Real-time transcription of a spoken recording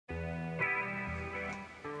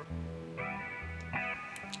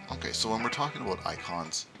Okay, so when we're talking about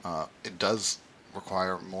icons, it does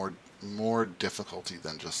require more difficulty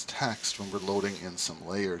than just text when we're loading in some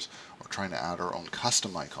layers or trying to add our own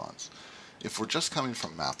custom icons. If we're just coming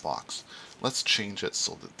from Mapbox, let's change it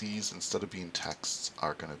so that these, instead of being texts,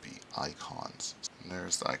 are going to be icons. And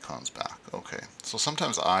there's the icons back. Okay, so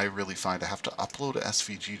sometimes I really find I have to upload a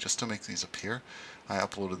SVG just to make these appear. I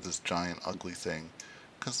uploaded this giant ugly thing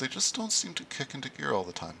because they just don't seem to kick into gear all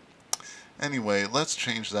the time. Anyway, let's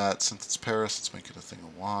change that. Since it's Paris, let's make it a thing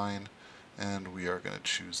of wine. And we are going to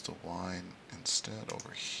choose the wine instead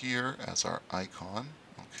over here as our icon.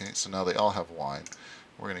 Okay, so now they all have wine.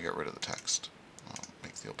 We're going to get rid of the text.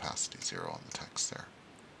 Make the opacity 0 on the text there.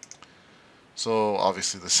 So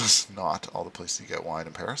obviously this is not all the places you get wine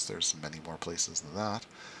in Paris. There's many more places than that.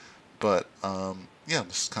 But yeah,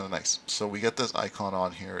 this is kind of nice. So we get this icon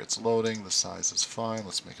on here. It's loading. The size is fine.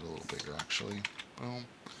 Let's make it a little bigger actually. Boom.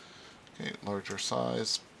 Okay, larger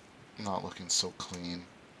size. Not looking so clean.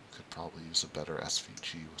 Could probably use a better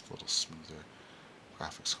SVG with a little smoother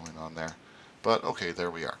graphics going on there. But okay,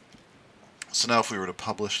 there we are. So now if we were to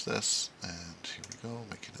publish this, and here we go,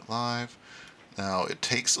 making it live. Now it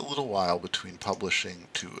takes a little while between publishing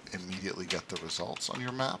to immediately get the results on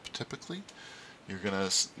your map, typically. You're going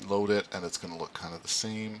to load it and it's going to look kind of the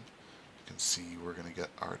same. You can see we're going to get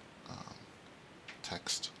our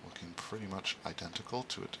text looking pretty much identical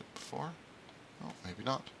to it before. Oh, maybe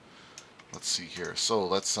not. Let's see here. So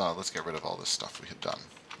let's get rid of all this stuff we had done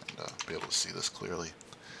and be able to see this clearly.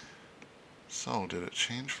 So did it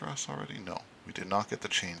change for us already? No, we did not get the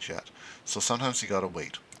change yet. So sometimes you gotta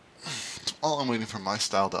wait. While I'm waiting for my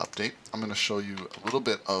style to update, I'm going to show you a little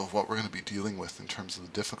bit of what we're going to be dealing with in terms of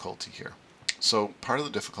the difficulty here. So part of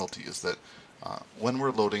the difficulty is that when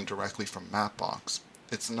we're loading directly from Mapbox,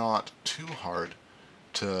 it's not too hard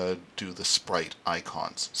to do the sprite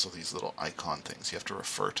icons. So these little icon things, you have to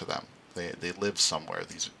refer to them. They live somewhere,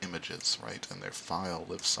 these images, right? And their file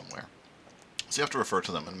lives somewhere. So you have to refer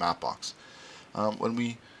to them in Mapbox. When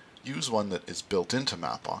we use one that is built into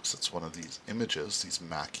Mapbox, it's one of these images, these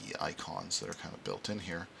Mackie icons that are kind of built in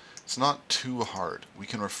here, it's not too hard. We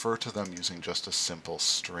can refer to them using just a simple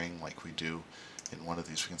string like we do in one of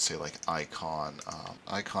these. We can say like icon,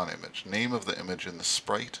 icon image, name of the image in the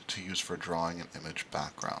sprite to use for drawing an image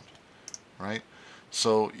background, right?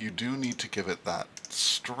 So you do need to give it that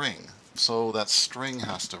string. So that string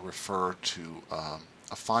has to refer to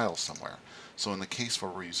a file somewhere. So in the case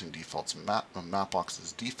where we're using defaults,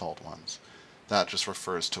 Mapbox's default ones, that just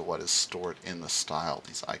refers to what is stored in the style.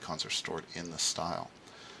 These icons are stored in the style.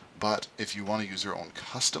 But if you want to use your own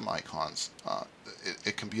custom icons,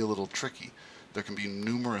 it can be a little tricky. There can be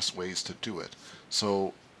numerous ways to do it.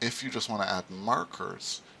 So if you just want to add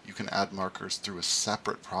markers, you can add markers through a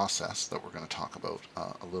separate process that we're going to talk about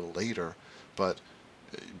a little later. But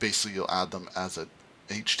basically you'll add them as a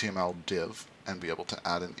HTML div and be able to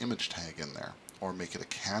add an image tag in there, or make it a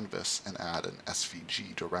canvas and add an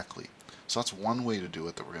SVG directly. So that's one way to do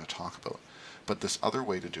it that we're going to talk about. But this other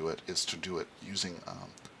way to do it is to do it using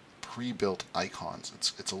pre-built icons.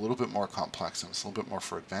 It's a little bit more complex and it's a little bit more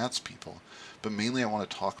for advanced people, but mainly I want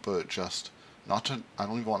to talk about it just I don't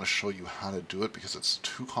even want to show you how to do it because it's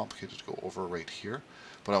too complicated to go over right here,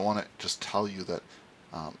 but I want to just tell you that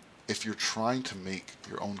if you're trying to make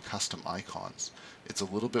your own custom icons, it's a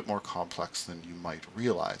little bit more complex than you might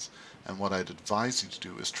realize. And what I'd advise you to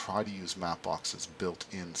do is try to use Mapbox's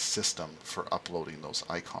built-in system for uploading those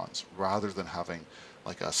icons, rather than having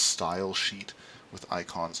like a style sheet with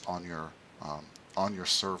icons on your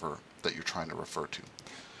server that you're trying to refer to.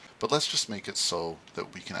 But let's just make it so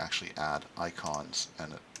that we can actually add icons,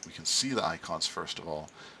 and we can see the icons first of all,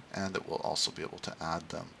 and that we'll also be able to add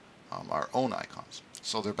them, our own icons.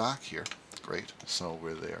 So they're back here. Great. So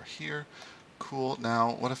they are here. Cool.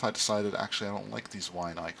 Now, what if I decided, actually, I don't like these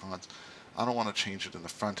wine icons. I don't want to change it in the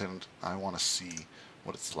front end. I want to see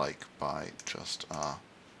what it's like by just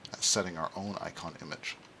setting our own icon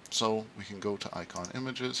image. So we can go to icon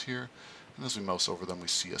images here, and as we mouse over them, we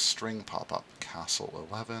see a string pop up. Castle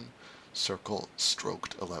 11, circle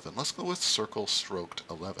stroked 11. Let's go with circle stroked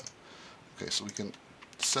 11. Okay, so we can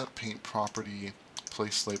set paint property,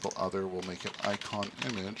 place label other, we'll make it icon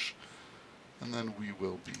image, and then we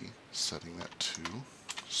will be setting that to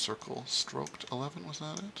circle stroked 11, was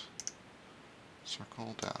that it?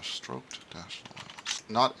 Circle dash stroked dash 11.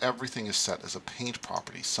 Not everything is set as a paint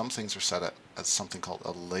property. Some things are set as something called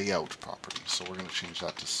a layout property. So we're going to change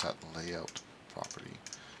that to set layout property.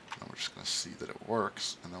 And we're just going to see that it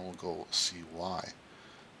works, and then we'll go see why.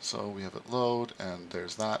 So we have it load, and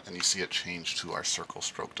there's that, and you see it change to our circle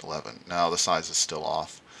stroked 11. Now the size is still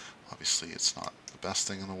off. Obviously it's not the best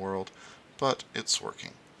thing in the world, but it's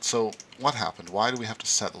working. So what happened? Why do we have to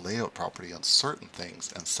set layout property on certain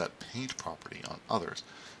things and set paint property on others?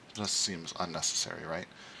 It just seems unnecessary, right?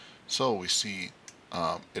 So we see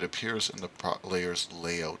it appears in the layer's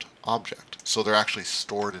layout object. So they're actually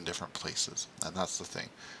stored in different places, and that's the thing.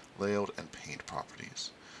 Layout and paint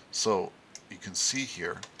properties. So you can see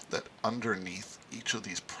here that underneath each of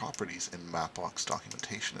these properties in Mapbox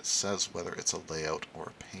documentation, it says whether it's a layout or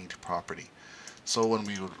a paint property. So when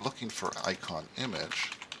we were looking for icon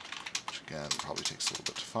image, which again probably takes a little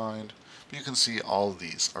bit to find, but you can see all of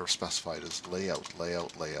these are specified as layout,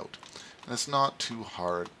 layout, layout. And it's not too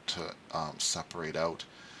hard to separate out.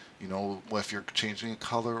 You know, if you're changing a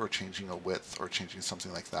color or changing a width or changing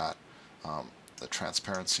something like that, the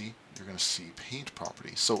transparency, you're going to see paint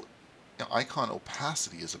property. So you know, icon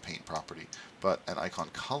opacity is a paint property, but an icon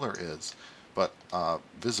color is, but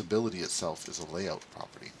visibility itself is a layout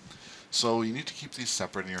property. So you need to keep these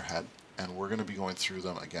separate in your head, and we're going to be going through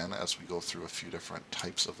them again as we go through a few different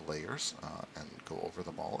types of layers and go over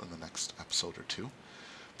them all in the next episode or two.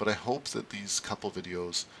 But I hope that these couple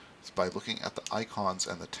videos, by looking at the icons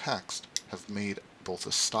and the text, have made both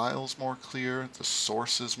the styles more clear, the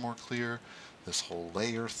sources more clear, this whole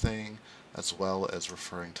layer thing, as well as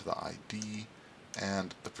referring to the ID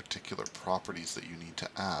and the particular properties that you need to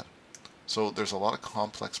add. So there's a lot of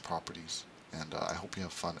complex properties, and I hope you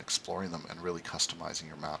have fun exploring them and really customizing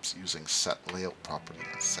your maps using set layout property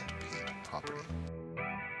and set paint property.